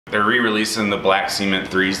They're re-releasing the Black Cement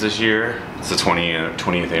 3s this year. It's the 20th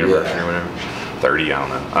anniversary or whatever. 30, I don't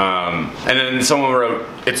know. And then someone wrote,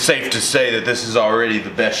 it's safe to say that this is already the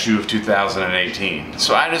best shoe of 2018.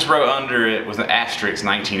 So I just wrote under it with an asterisk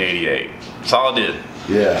 1988. That's all I did.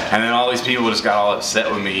 Yeah. And then all these people just got all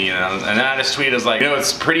upset with me, you know, and then I just tweeted, I was like, you know,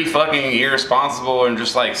 it's pretty fucking irresponsible and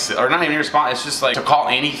just like, or not even irresponsible, it's just like to call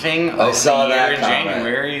anything of the year in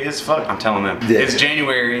January is fuck. I'm telling them, it's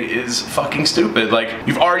January is fucking stupid. Like,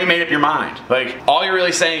 you've already made up your mind. Like, all you're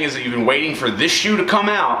really saying is that you've been waiting for this shoe to come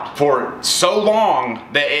out for so long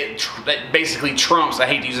that that basically trumps, I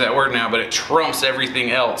hate to use that word now, but it trumps everything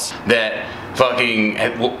else that fucking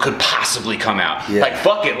could possibly come out. Yeah. Like,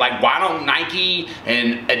 fuck it, like, why don't Nike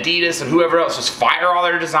and Adidas and whoever else just fire all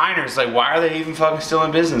their designers? Like, why are they even fucking still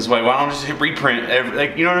in business? Like, why don't just hit reprint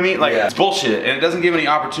like, you know what I mean? Like, it's bullshit, and it doesn't give any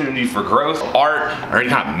opportunity for growth, art, or any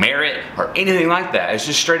kind of merit, or anything like that. It's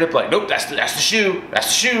just straight up like, nope, that's the shoe, that's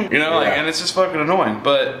the shoe, you know, like, and it's just fucking annoying.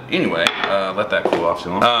 But anyway, let that cool off too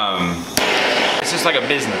long. It's just like a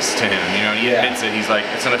business to him, you know, he admits it, he's like,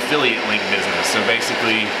 it's an affiliate link business, so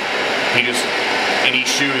basically, he just, any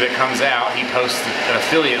shoe that comes out, he posts an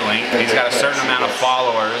affiliate link. He's got a certain amount of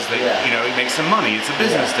followers that, you know, he makes some money. It's a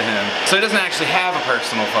business to him. So he doesn't actually have a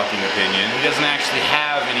personal fucking opinion. He doesn't actually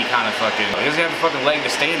have any kind of fucking, he doesn't have a fucking leg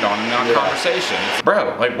to stand on in a conversation. It's,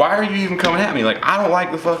 bro, like, why are you even coming at me? Like, I don't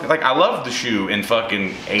like the fucking, like, I love the shoe in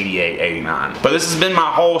fucking 88, 89. But this has been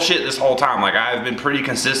my whole shit this whole time. Like, I've been pretty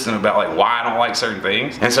consistent about, like, why I don't like certain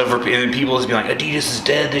things. And so and then people just be like, Adidas is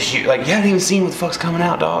dead this year. Like, you haven't even seen what the fuck's coming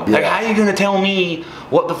out, dog. Like, how are you gonna tell me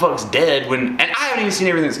what the fuck's dead when, and I haven't even seen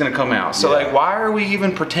everything that's gonna come out. So like, why are we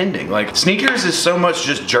even pretending? Like, sneakers is so much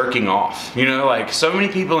just jerking off, you know? Like, so many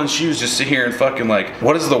people in shoes just sit here and fucking like,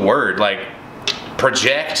 what is the word? Like,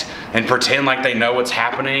 project and pretend like they know what's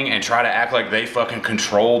happening and try to act like they fucking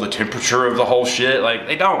control the temperature of the whole shit. Like,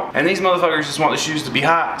 they don't. And these motherfuckers just want the shoes to be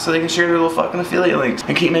hot so they can share their little fucking affiliate links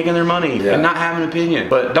and keep making their money and not have an opinion.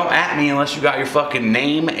 But don't at me unless you got your fucking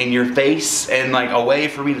name and your face and like a way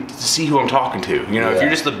for me to see who I'm talking to. You know, if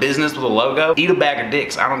you're just a business with a logo, eat a bag of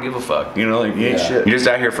dicks. I don't give a fuck. You know, like, you ain't shit. You're just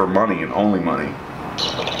out here for money and only money.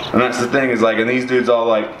 And that's the thing is like, and these dudes all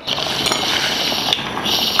like,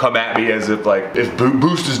 come at me as if like, if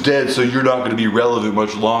Boost is dead, so you're not gonna be relevant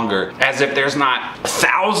much longer. As if there's not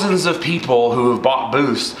thousands of people who have bought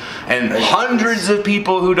Boost and hundreds of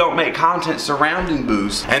people who don't make content surrounding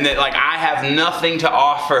Boost, and that like I have nothing to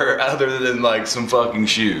offer other than like some fucking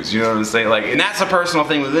shoes. You know what I'm saying? Like, and that's a personal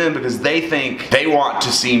thing with them because they think they want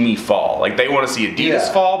to see me fall. Like, they want to see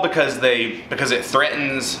Adidas fall because it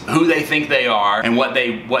threatens who they think they are and what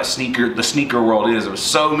the sneaker world is. It was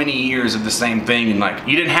so many years of the same thing, and like,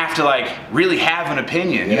 you didn't have to like really have an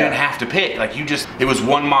opinion. You didn't have to pick. Like, you just, it was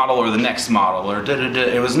one model or the next model or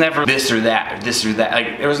It was never this or that or this or that.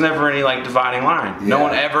 Like, there was never any like dividing line. No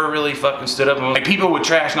one ever really fucking stood up and like, people would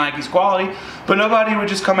trash Nike's quality, but nobody would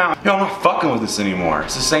just come out, yo, I'm not fucking with this anymore.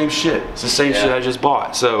 It's the same shit. It's the same shit I just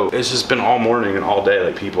bought. So it's just been all morning and all day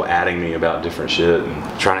like people adding me about different shit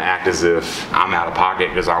and trying to act as if I'm out of pocket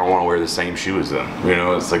because I don't want to wear the same shoe as them. You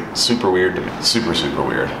know, it's like super weird to me. Super, super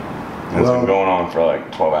weird. It's been going on for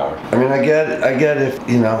like 12 hours. I mean, I get if,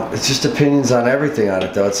 you know, it's just opinions on everything on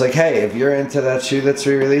it though. It's like, hey, if you're into that shoe that's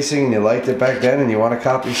re-releasing and you liked it back then and you want to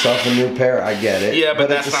cop yourself a new pair, I get it. Yeah, but at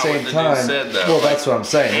that's the not same what the time, dude said though. well, that's what I'm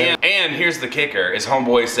saying. And here's the kicker, his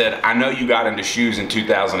homeboy said, I know you got into shoes in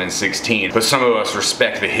 2016, but some of us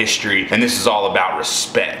respect the history and this is all about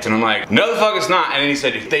respect. And I'm like, no the fuck it's not. And then he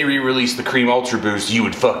said, if they re-released the Cream Ultra Boost,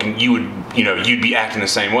 you'd be acting the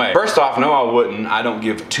same way. First off, no I wouldn't. I don't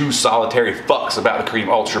give two solitary fucks about the Cream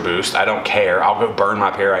Ultra Boost. I don't care. I'll go burn my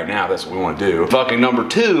pair right now. That's what we want to do. Fucking number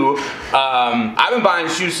two, I've been buying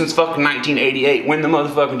shoes since fucking 1988 when the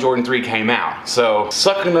motherfucking Jordan 3 came out. So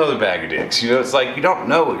suck another bag of dicks. You know, it's like you don't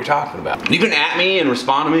know what you're talking about. You can at me and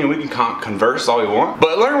respond to me and we can converse all you want,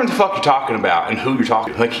 but learn what the fuck you're talking about and who you're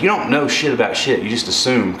talking to. Like, you don't know shit about shit. You just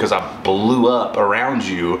assume because I blew up around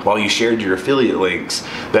you while you shared your affiliate links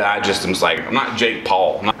that I just am like, I'm not Jake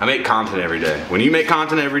Paul. I make content every day. When you make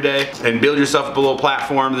content every day and build yourself up a little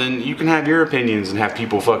platform, then you can have your opinions and have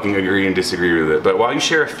people fucking agree and disagree with it. But while you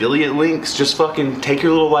share affiliate links, just fucking take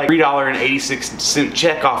your little like $3.86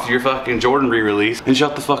 check off your fucking Jordan re-release and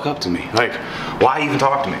shut the fuck up to me. Like, why even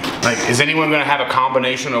talk to me? Like, is anyone gonna have a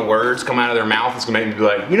combination of words come out of their mouth that's gonna make me be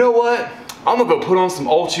like, you know what? I'm gonna go put on some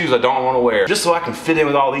old shoes I don't want to wear just so I can fit in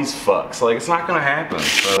with all these fucks. Like, it's not gonna happen.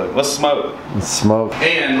 So let's smoke. Let's smoke.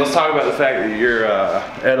 And let's talk about the fact that your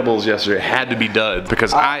edibles yesterday had to be duds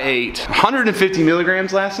because I ate 150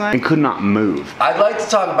 milligrams last night and could not move. I'd like to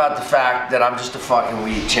talk about the fact that I'm just a fucking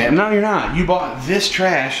weed champion. No, you're not. You bought this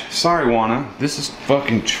trash. Sorry, Juana. This is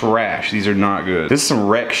fucking trash. These are not good. This is some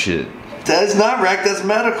wreck shit. That is not rec, that's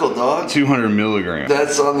medical, dog. 200 milligrams.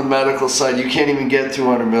 That's on the medical side. You can't even get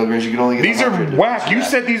 200 milligrams. You can only get These are whack. You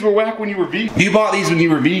said these were whack when you were vegan. You bought these when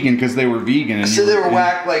you were vegan because they were vegan. And I said they were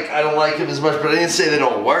whack, like I don't like them as much, but I didn't say they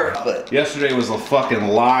don't work. But yesterday was a fucking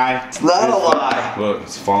lie. It's not a lie. Look,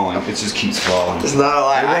 it's falling. It just keeps falling. It's not a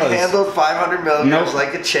lie. I handled 500 milligrams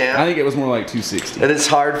like a champ. I think it was more like 260. And it's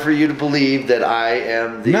hard for you to believe that I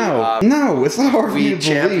am the no, it's not hard for you to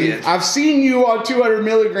champion. believe. I've seen you on 200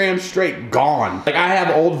 milligrams straight gone. Like I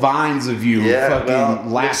have old vines of you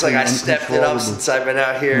fucking laughing. Looks like I stepped it up since I've been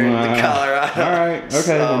out here in Colorado. Alright, okay.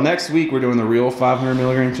 So, well, next week we're doing the real 500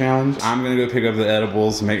 milligram challenge. I'm gonna go pick up the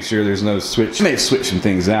edibles, make sure there's no switch. You may have switched some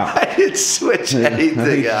things out. I didn't switch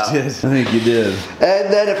anything out. I think you did.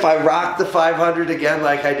 And then if I rock the 500 again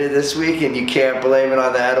like I did this week and you can't blame it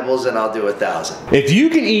on the edibles, then I'll do 1,000. If you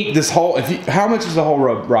can eat this whole, how much is the whole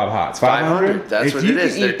Rob Hots? 500? That's what it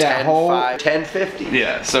is. They're 10.50.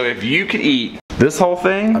 Yeah, so if you can eat this whole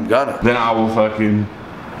thing, I'm gonna. Then I will fucking,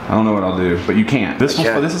 I don't know what I'll do, but you can't. This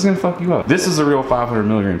is gonna fuck you up. This is a real 500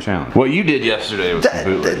 milligram challenge. What you did yesterday was some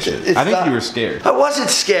bootleg shit. I think you were scared. I wasn't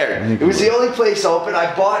scared. It was the only place open.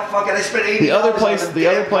 I bought I spent $80. The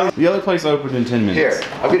other place opened in 10 minutes.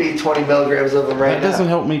 Here, I'm gonna eat 20 milligrams of them right now. That doesn't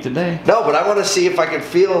help me today. No, but I want to see if I can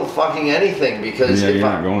feel fucking anything because you're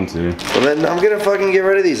not going to. Well, then I'm gonna fucking get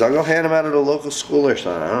rid of these. I'll go hand them out at a local school or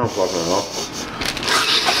something. I don't fucking know.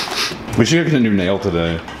 We should get a new nail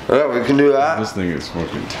today. Yeah, we can do that. This thing is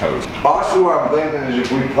fucking toast. Also, what I'm thinking is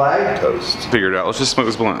if we play toast. Figure it out. Let's just smoke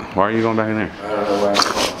this blunt. Why are you going back in there? I don't know where I'm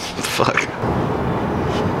going. What the fuck?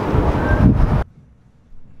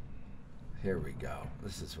 Here we go.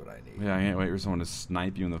 This is what I need. Yeah, I can't wait for someone to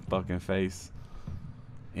snipe you in the fucking face.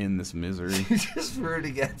 In this misery. You just root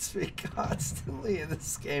against me constantly in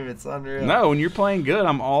this game. It's unreal. No, when you're playing good,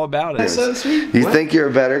 I'm all about it. That's so sweet. You think you're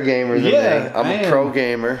a better gamer than me? I'm a pro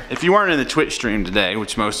gamer. If you weren't in the Twitch stream today,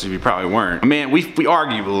 which most of you probably weren't, man, we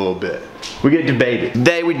argue a little bit. We get debated.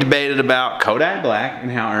 Today we debated about Kodak Black and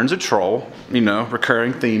how Ern's a troll. You know,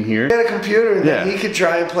 recurring theme here. He had a computer and then he could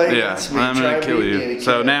try and play against me. I'm gonna kill you.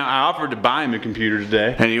 So now I offered to buy him a computer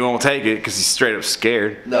today, and he won't take it because he's straight up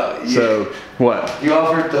scared. No. So what? You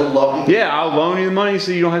offered to loan? Yeah, I'll loan you the money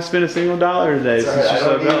so you don't have to spend a single dollar today.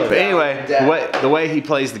 But anyway, the way he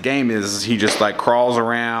plays the game is he just like crawls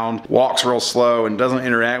around, walks real slow, and doesn't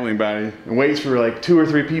interact with anybody, and waits for like 2 or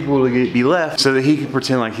 3 people to be left so that he can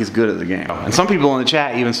pretend like he's good at the game. And some people in the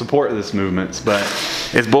chat even support this movement, but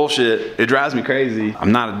it's bullshit. It drives me crazy.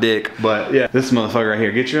 I'm not a dick, but yeah, this motherfucker right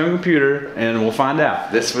here. Get your own computer and we'll find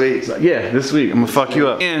out. This week? So, yeah, this week. I'm gonna fuck you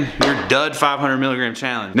up. And your dud 500 milligram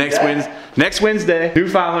challenge. Next Wednesday, do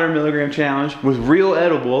 500 milligram challenge with real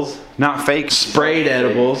edibles, not fake sprayed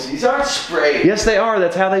edibles. These aren't sprayed. Yes, they are.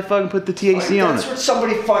 That's how they fucking put the THC on it. That's what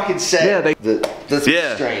somebody fucking said.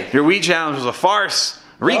 Yeah, your weed challenge was a farce.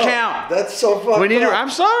 Recount. That's so fucked up.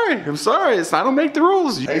 I'm sorry. I don't make the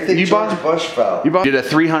rules. I think George Bush fell. You did a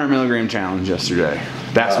 300 milligram challenge yesterday.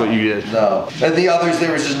 That's what you did. No. And the others,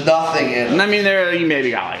 there was just nothing in them. I mean, you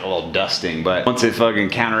maybe got like a little dusting, but once it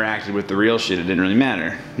fucking counteracted with the real shit, it didn't really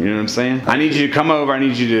matter. You know what I'm saying? I need you to come over. I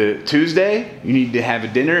need you to, Tuesday, you need to have a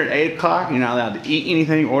dinner at 8 o'clock. You're not allowed to eat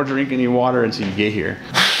anything or drink any water until you get here.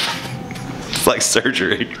 It's like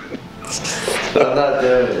surgery. I'm not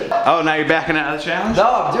doing it. Oh, now you're backing out of the challenge? No,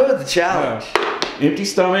 I'm doing the challenge. Empty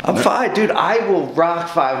stomach? I'm fine, dude. I will rock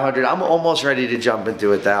 500. I'm almost ready to jump into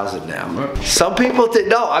 1,000 now. Some people think,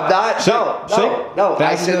 no, I'm not. No.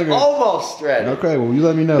 I said almost ready. Okay, well, you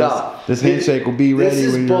let me know. No, this handshake will be ready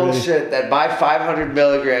when you're ready. This is bullshit that my 500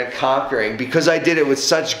 milligram conquering, because I did it with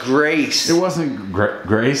such grace. It wasn't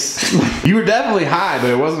grace. You were definitely high, but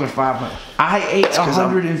it wasn't a 500. I ate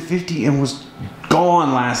 150 and was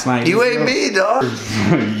gone last night. You ate me, dog.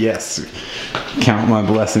 Yes. Count my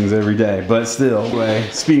blessings every day. But still, anyway,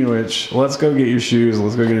 speaking of which, let's go get your shoes.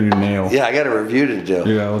 Let's go get a new nail. Yeah, I got a review to do.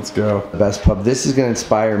 Yeah, let's go. Best pub. This is going to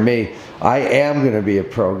inspire me. I am going to be a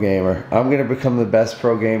pro gamer. I'm going to become the best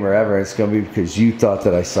pro gamer ever. It's going to be because you thought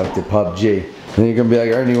that I sucked at PUBG. And you're going to be like,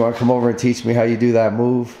 Ernie, you want to come over and teach me how you do that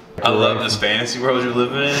move? I love this fantasy world you're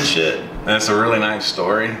living in and shit. And it's a really nice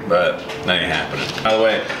story, but that ain't happening. By the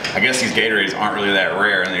way, I guess these Gatorades aren't really that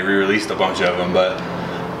rare and they re-released a bunch of them, but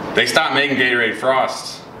they stopped making Gatorade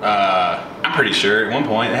Frost I'm pretty sure at one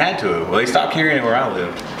point it had to have. Well, they stopped carrying it where I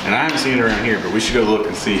live. And I haven't seen it around here, but we should go look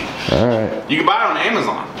and see. All right. You can buy it on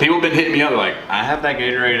Amazon. People have been hitting me up like, I have that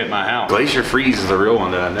Gatorade at my house. Glacier Freeze is the real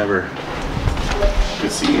one that I never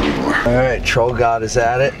could see anymore. All right, Troll God is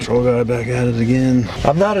at it. Troll God back at it again.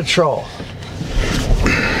 I'm not a troll.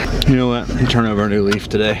 You know what? You turn over a new leaf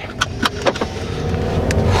today.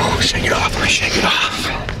 Shake it off, shake it off.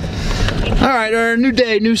 All right, our new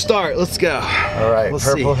day, new start. Let's go. All right,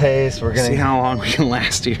 Purple Haze. We're gonna see how long we can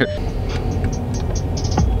last here.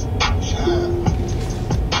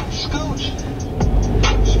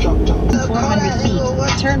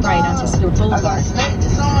 Turn right onto Stewart Boulevard.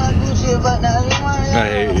 I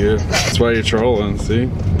hate you. That's why you're trolling, see?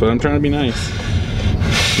 But I'm trying to be nice.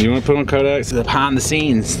 You want to put on Kodaks behind the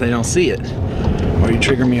scenes, they don't see it. Or you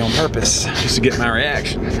trigger me on purpose just to get my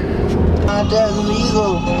reaction. That's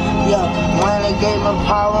legal. Yeah, money gave me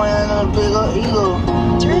power and a bigger ego.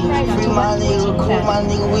 Turn right onto Free my nigga, cool my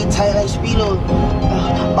nigga, we tight like Speedo.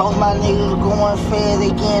 All my niggas going fair, they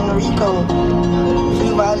getting Rico.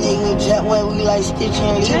 Free my nigga, Jetway, we like Stitch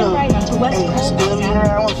and Lito. Turn right onto West Hey, still be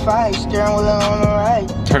around with 5, steering wheel on the right.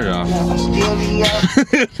 Turn it off. I still be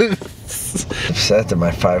out. Upset that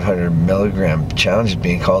my 500 milligram challenge is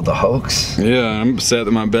being called a hoax. Yeah, I'm upset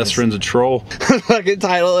that my best friend's a troll. Fucking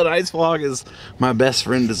title of tonight's vlog is "My Best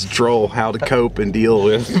Friend is a Troll: How to Cope and Deal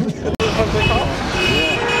with."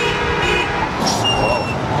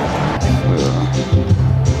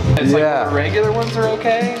 It's like the regular ones are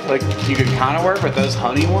okay. Like you can kind of work, but those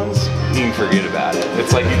honey ones, you can forget about it.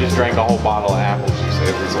 It's like you just drank a whole bottle of apple juice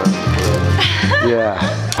every time. Yeah.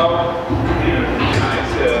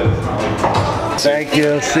 Thank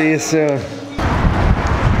you. See you soon.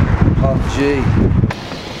 PUBG.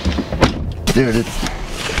 Dude,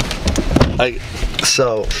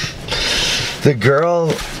 so the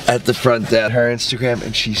girl at the front desk, her Instagram,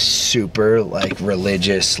 and she's super like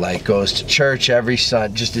religious, like goes to church every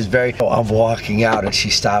Sunday, just is very, I'm walking out and she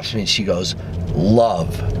stops me and she goes,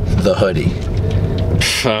 love the hoodie.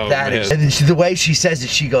 Oh, that is, and the way she says it,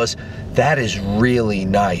 she goes, that is really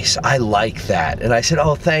nice. I like that. And I said,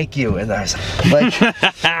 oh, thank you. And I was like,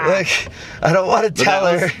 like I don't want to tell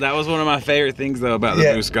her. That was one of my favorite things though about the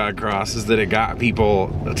BoostGOD cross is that it got people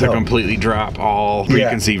to completely drop all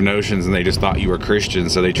preconceived notions and they just thought you were Christian,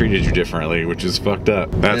 so they treated you differently, which is fucked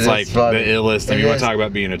up. That's like the illest. If you want to talk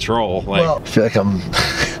about being a troll, like, well, I feel like I'm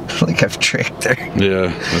like I've tricked her.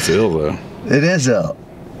 Yeah, that's ill though. It is ill.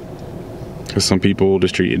 Because some people will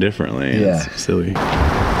just treat you differently. Yeah. It's silly.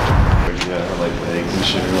 Yeah, I like legs and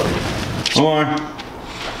shit. Come on.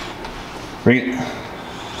 Bring it.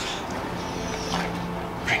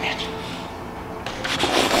 Bring it.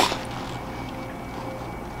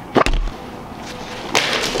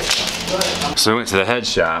 So I went to the head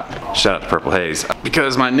shop. Shout out to Purple Haze.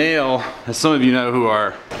 Because my nail, as some of you know who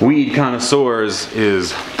are weed connoisseurs,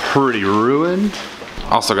 is pretty ruined.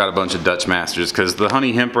 Also got a bunch of Dutch Masters because the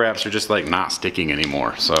honey hemp wraps are just like not sticking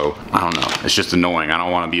anymore. So I don't know, it's just annoying. I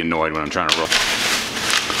don't want to be annoyed when I'm trying to roll.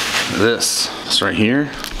 This right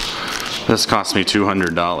here, this cost me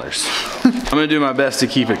 $200. I'm gonna do my best to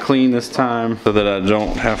keep it clean this time so that I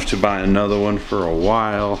don't have to buy another one for a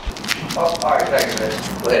while. Oh, all right, thank you.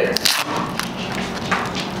 Later.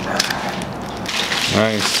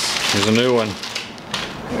 Nice, here's a new one.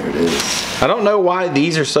 There it is. I don't know why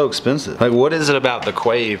these are so expensive. Like, what is it about the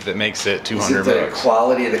Quave that makes it 200 bucks? Is it the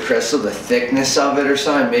quality of the crystal, the thickness of it or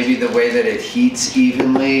something? Maybe the way that it heats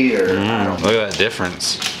evenly, or I don't know. Look at that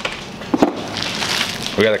difference.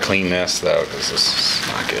 We gotta clean this though, because this is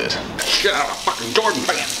not good. Get out of fucking Jordan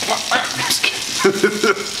pants.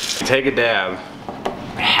 Take a dab.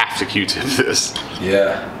 We have to Q-tip this.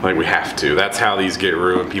 Yeah. Like, we have to. That's how these get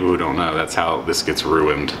ruined. People who don't know, that's how this gets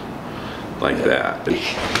ruined. Like that.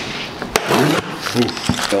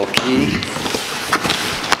 Milky.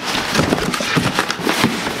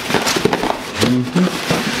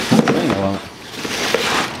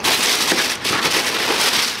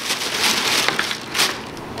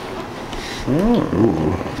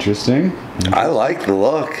 Ooh, interesting. I like the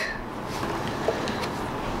look.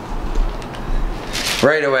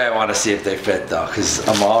 Right away, I want to see if they fit though, because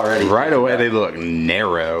I'm already. Right away, they look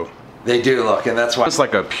narrow. They do look, and that's why. It's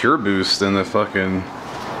like a pure boost in the fucking.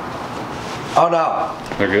 Oh no.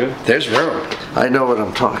 They're good? There's room. I know what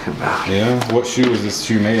I'm talking about. Yeah? What shoe is this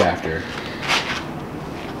shoe made after?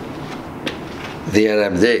 The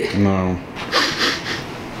NMD. No.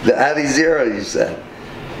 The Adi Zero, you said.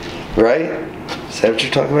 Right? Is that what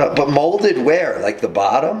you're talking about? But molded where? Like the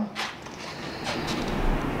bottom?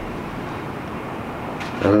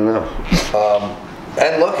 I don't know.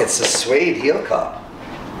 And look, it's a suede heel cup.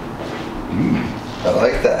 I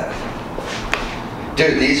like that.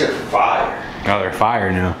 Dude, these are fire. Oh, they're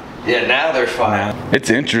fire now. Yeah, now they're fire.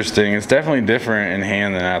 It's interesting. It's definitely different in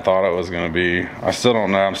hand than I thought it was going to be. I still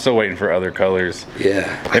don't know. I'm still waiting for other colors.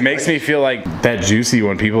 Yeah. It makes me feel like that juicy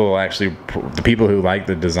one. People actually, the people who like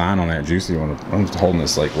the design on that juicy one, I'm just holding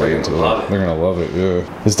this like way into it. They're going to love it.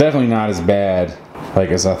 Yeah. It's definitely not as bad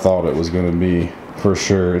like as I thought it was going to be. For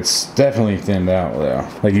sure. It's definitely thinned out though.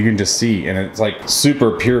 Like you can just see, and it's like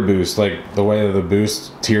super pure boost. Like the way that the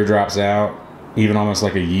boost tear drops out. Even almost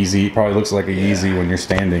like a Yeezy. Probably looks like a Yeezy when you're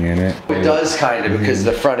standing in it. It does kind of because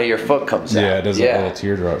the front of your foot comes out. Yeah, it does a little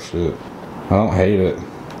teardrop shit. I don't hate it.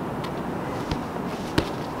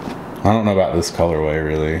 I don't know about this colorway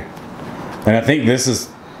really. And I think this is,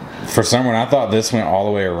 for someone, I thought this went all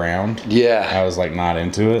the way around. Yeah. I was like not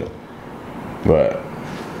into it. But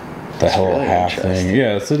the whole really half thing.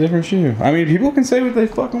 Yeah, it's a different shoe. I mean, people can say what they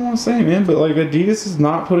fucking want to say, man, but like Adidas is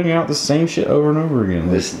not putting out the same shit over and over again.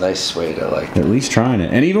 Like, this nice suede, I like. At least trying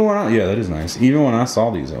it. And even when yeah, that is nice. Even when I saw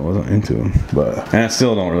these, I wasn't into them. But, and I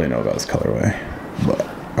still don't really know about this colorway. But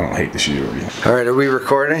I don't hate the shoe already. All right, are we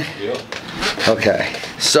recording? Yep. Okay,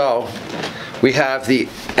 so we have the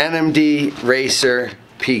NMD Racer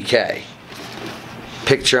PK.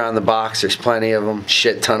 Picture on the box, there's plenty of them,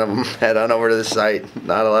 shit ton of them. Head on over to the site.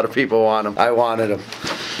 Not a lot of people want them. I wanted them.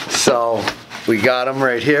 So we got them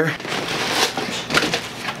right here.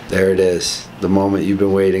 There it is, the moment you've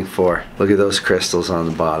been waiting for. Look at those crystals on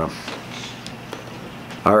the bottom.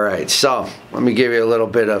 All right, so let me give you a little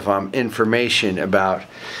bit of information about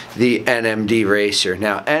the NMD Racer.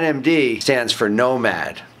 Now, NMD stands for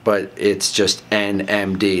Nomad, but it's just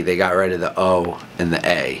NMD. They got rid of the O and the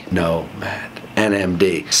A. Nomad.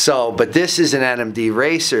 NMD. So, but this is an NMD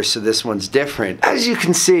Racer, so this one's different. As you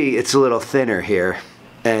can see, it's a little thinner here.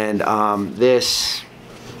 And this,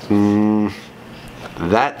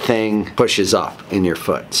 that thing pushes up in your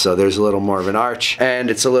foot. So there's a little more of an arch, and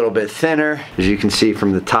it's a little bit thinner, as you can see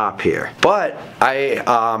from the top here. But I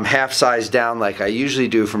half size down like I usually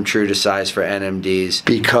do from true to size for NMDs,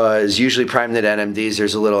 because usually prime knit NMDs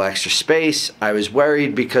there's a little extra space. I was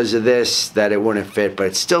worried because of this that it wouldn't fit, but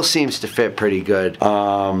it still seems to fit pretty good.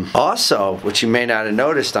 Also, which you may not have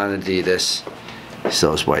noticed on Adidas, is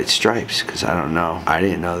those white stripes, because I don't know. I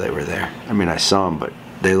didn't know they were there. I mean, I saw them, but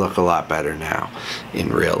they look a lot better now in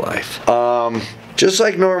real life. Just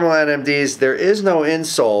like normal NMDs, there is no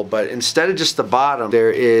insole, but instead of just the bottom,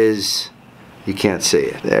 there is, you can't see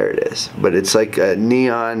it, there it is. But it's like a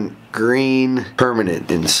neon green permanent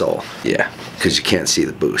insole. Yeah, because you can't see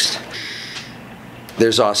the boost.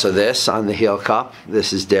 There's also this on the heel cup.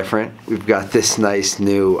 This is different. We've got this nice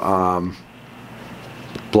new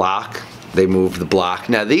block. They moved the block.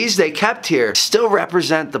 Now these they kept here still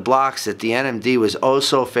represent the blocks that the NMD was oh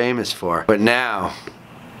so famous for. But now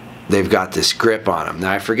they've got this grip on them.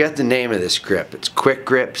 Now I forget the name of this grip. It's quick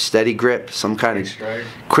grip, steady grip, some kind of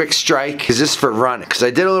quick strike. Is this for running? Because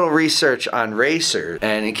I did a little research on racers,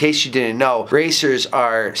 and in case you didn't know, racers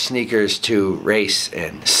are sneakers to race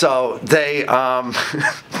in. So they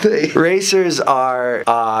racers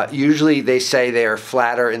are usually they say they are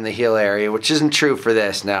flatter in the heel area, which isn't true for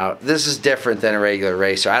this. Now this is different than a regular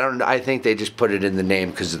racer. I think they just put it in the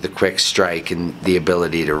name because of the quick strike and the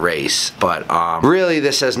ability to race. But really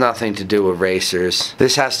this has nothing to do with racers.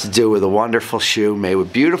 This has to do with a wonderful shoe made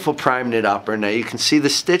with beautiful prime knit upper. Now you can see the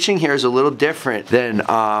stitching here is a little different than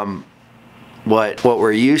what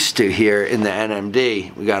we're used to here in the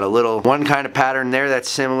NMD. We got a little one kind of pattern there that's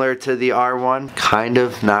similar to the R1, kind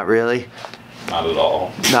of, not really. Not at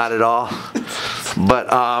all. Not at all. But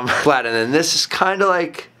flat, and then this is kind of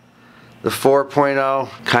like the 4.0,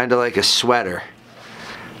 kind of like a sweater.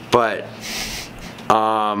 But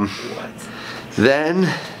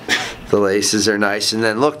then the laces are nice, and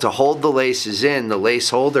then look, to hold the laces in, the lace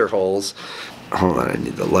holder holes, hold on, I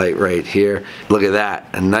need the light right here. Look at that,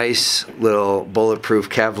 a nice little bulletproof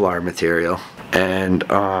Kevlar material. And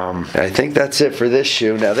I think that's it for this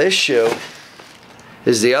shoe. Now this shoe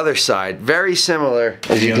is the other side, very similar,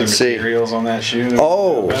 as you can see. Materials on that shoe.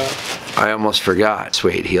 Oh, I almost forgot.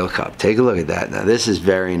 Suede heel cup. Take a look at that. Now this is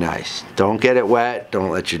very nice. Don't get it wet. Don't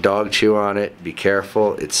let your dog chew on it. Be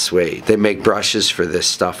careful. It's suede. They make brushes for this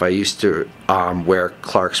stuff. I used to wear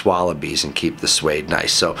Clark's Wallabies and keep the suede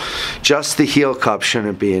nice. So just the heel cup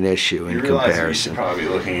shouldn't be an issue in comparison. You should probably be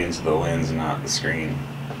looking into the lens and not the screen.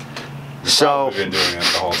 So, I've been doing that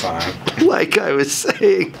the whole time. Like I was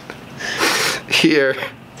saying, here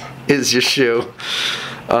is your shoe.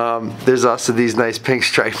 There's also these nice pink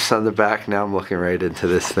stripes on the back. Now I'm looking right into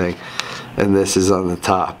this thing, and this is on the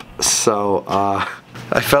top. So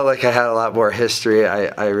I felt like I had a lot more history.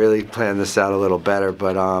 I really planned this out a little better,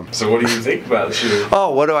 but So what do you think about the shoe?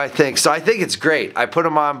 Oh, what do I think? So I think it's great. I put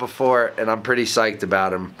them on before, and I'm pretty psyched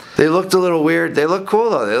about them. They looked a little weird. They look cool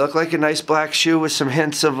though. They look like a nice black shoe with some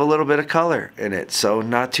hints of a little bit of color in it. So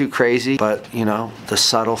not too crazy, but you know, the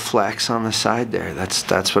subtle flex on the side there.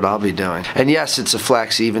 That's what I'll be doing. And yes, it's a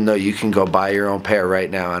flex, even though you can go buy your own pair right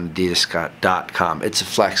now on Adidas.com. It's a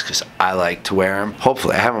flex because I like to wear them.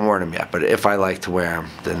 Hopefully, I haven't worn them yet, but if I like to wear them,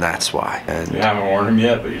 then that's why. And you haven't worn them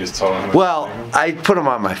yet, but you just told them. Well, I put them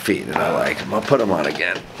on my feet and I like them. I'll put them on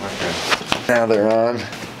again. Okay. Now they're on.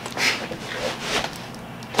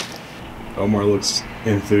 Omar looks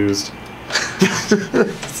enthused.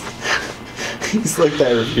 He's like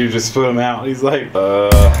that review just put him out. He's like,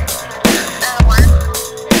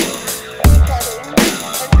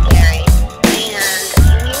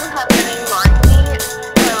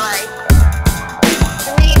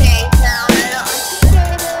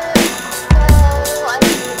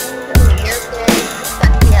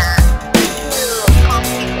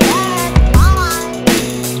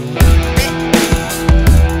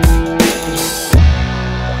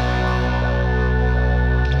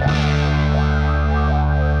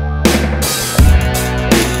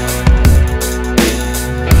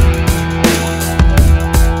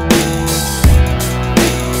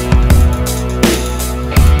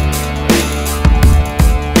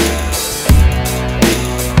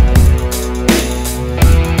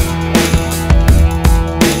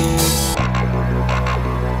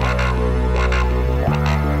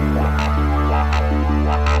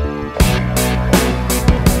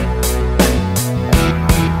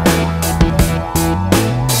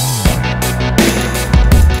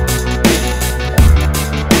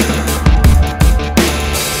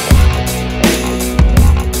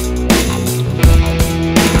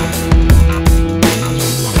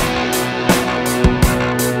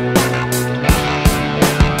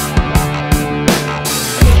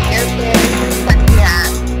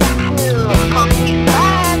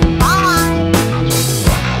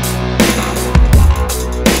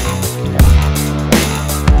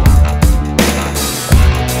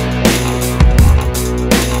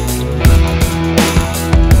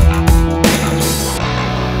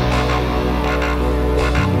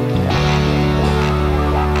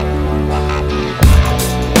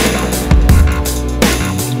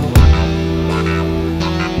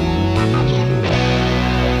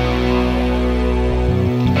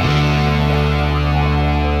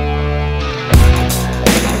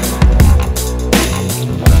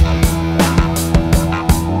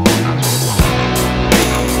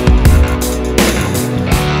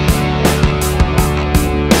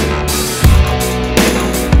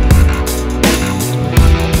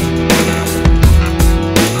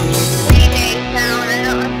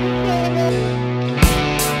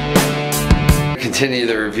 continue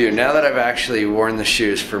the review. Now that I've actually worn the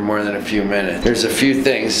shoes for more than a few minutes, there's a few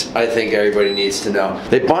things I think everybody needs to know.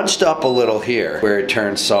 They bunched up a little here where it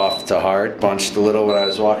turned soft to hard. Bunched a little when I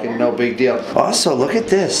was walking, no big deal. Also, look at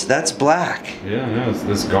this, that's black. yeah, no, it's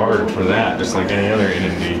this guard for that, just like any other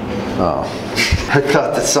NMD. Oh. I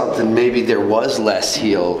thought that something, maybe there was less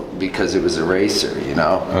heel because it was a racer, you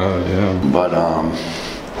know? Oh, yeah. But,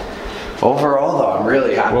 overall though, I'm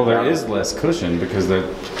really happy. Well, there is less cushion because that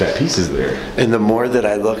piece is there. And the more that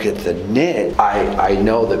I look at the knit, I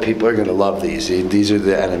know that people are going to love these. These are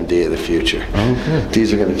the NMD of the future. Okay.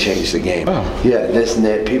 These are going to change the game. Oh. Yeah, this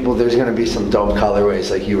knit, people, there's going to be some dope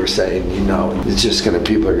colorways like you were saying, you know. It's just going to,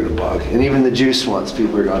 people are going to bug. And even the juice ones,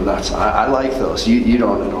 people are going nuts. I like those. You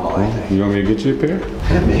don't at all, I think. You want me to get you a pair?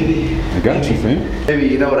 Yeah, maybe. I got you, fam. Maybe,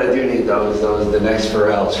 you know what I do need though, is those, the next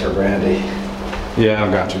Pharrells for Brandy. Yeah,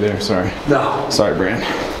 I got you there, sorry. No. Sorry, Brand.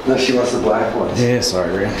 No, she wants the black ones. Yeah,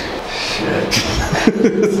 sorry, Brand. Shit.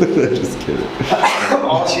 Just kidding.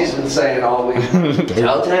 All she's been saying all week.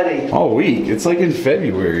 Tell Teddy. All week. It's like in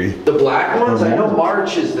February. The black ones? I know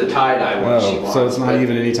March is the tie-dye one she wants. So it's not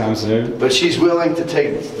even anytime soon? But she's willing to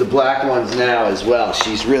take the black ones now as well.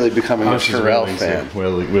 She's really becoming a Pharrell fan.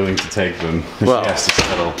 Willing to take them. Well, she has to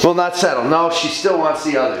settle. Well, not settle. No, she still wants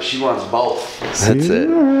the others. She wants both. That's it.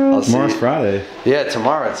 I'll see. Tomorrow's Friday. Yeah,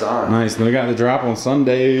 tomorrow it's on. Nice. Then we got the drop on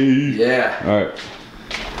Sunday. Yeah. All right.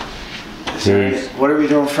 What are we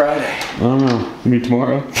doing Friday? I don't know. Meet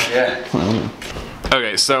tomorrow? Yeah. I don't know.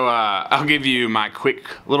 Okay, so I'll give you my quick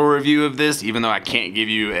little review of this, even though I can't give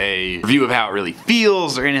you a review of how it really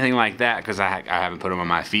feels or anything like that, because I haven't put them on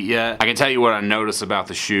my feet yet. I can tell you what I noticed about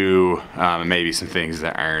the shoe, and maybe some things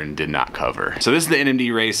that Aaron did not cover. So this is the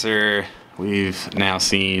NMD Racer. We've now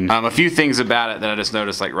seen a few things about it that I just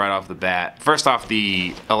noticed like right off the bat. First off,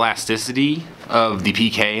 the elasticity of the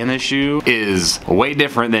PK in this shoe is way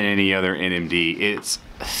different than any other NMD. It's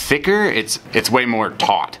thicker, it's way more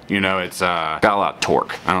taut, you know, it's got a lot of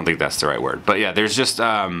torque. I don't think that's the right word, but yeah, there's just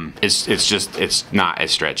it's not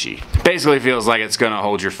as stretchy. Basically feels like it's gonna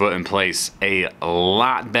hold your foot in place a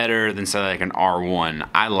lot better than say like an R1.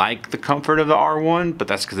 I like the comfort of the R1, but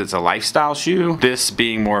that's because it's a lifestyle shoe. This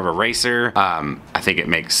being more of a racer, I think it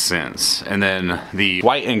makes sense. And then the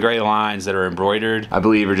white and gray lines that are embroidered, I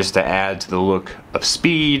believe are just to add to the look of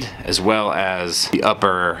speed, as well as the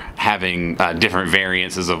upper having different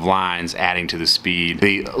variants of lines adding to the speed.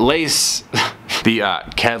 The lace, the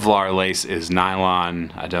Kevlar lace is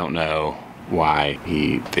nylon. I don't know why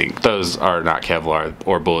he thinks those are not Kevlar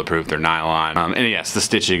or bulletproof, they're nylon. And yes, the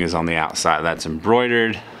stitching is on the outside. That's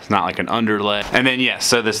embroidered. It's not like an underlay. And then yes,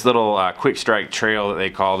 so this little quick strike trail that they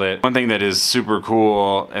called it. One thing that is super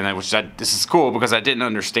cool, and this is cool because I didn't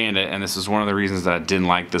understand it, and this is one of the reasons that I didn't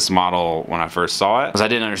like this model when I first saw it, because I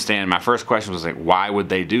didn't understand. My first question was like, why would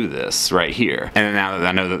they do this right here? And then now that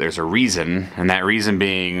I know that there's a reason, and that reason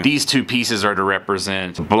being these two pieces are to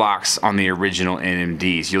represent blocks on the original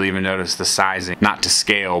NMDs. You'll even notice the sizing, not to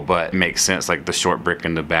scale, but it makes sense, like the short brick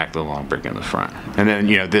in the back, the long brick in the front. And then,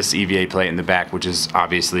 you know, this EVA plate in the back, which is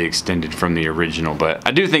obviously extended from the original, but I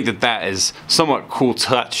do think that that is somewhat cool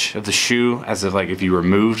touch of the shoe, as if like if you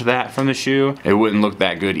removed that from the shoe, it wouldn't look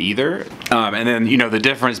that good either. And then, you know, the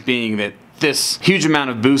difference being that this huge amount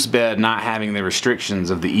of boost bed not having the restrictions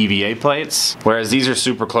of the EVA plates, whereas these are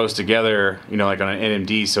super close together, you know, like on an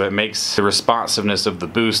NMD, so it makes the responsiveness of the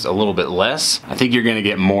boost a little bit less. I think you're gonna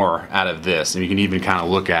get more out of this, and you can even kind of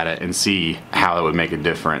look at it and see how it would make a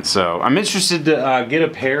difference. So I'm interested to get a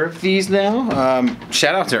pair of these now.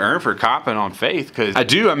 Shout out to Ern for copping on Faith, because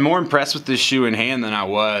I'm more impressed with this shoe in hand than I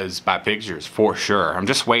was by pictures, for sure. I'm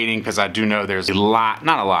just waiting because I do know there's a lot,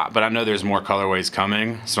 not a lot, but I know there's more colorways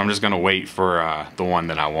coming, so I'm just gonna wait for the one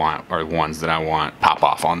that I want, or the ones that I want, pop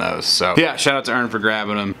off on those. So yeah, shout out to Ern for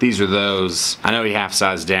grabbing them. These are those. I know he half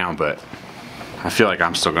sized down, but I feel like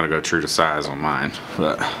I'm still gonna go true to size on mine.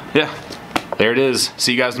 But yeah, there it is.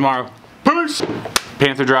 See you guys tomorrow. Peace.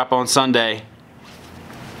 Panther drop on Sunday.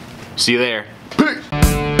 See you there. Peace.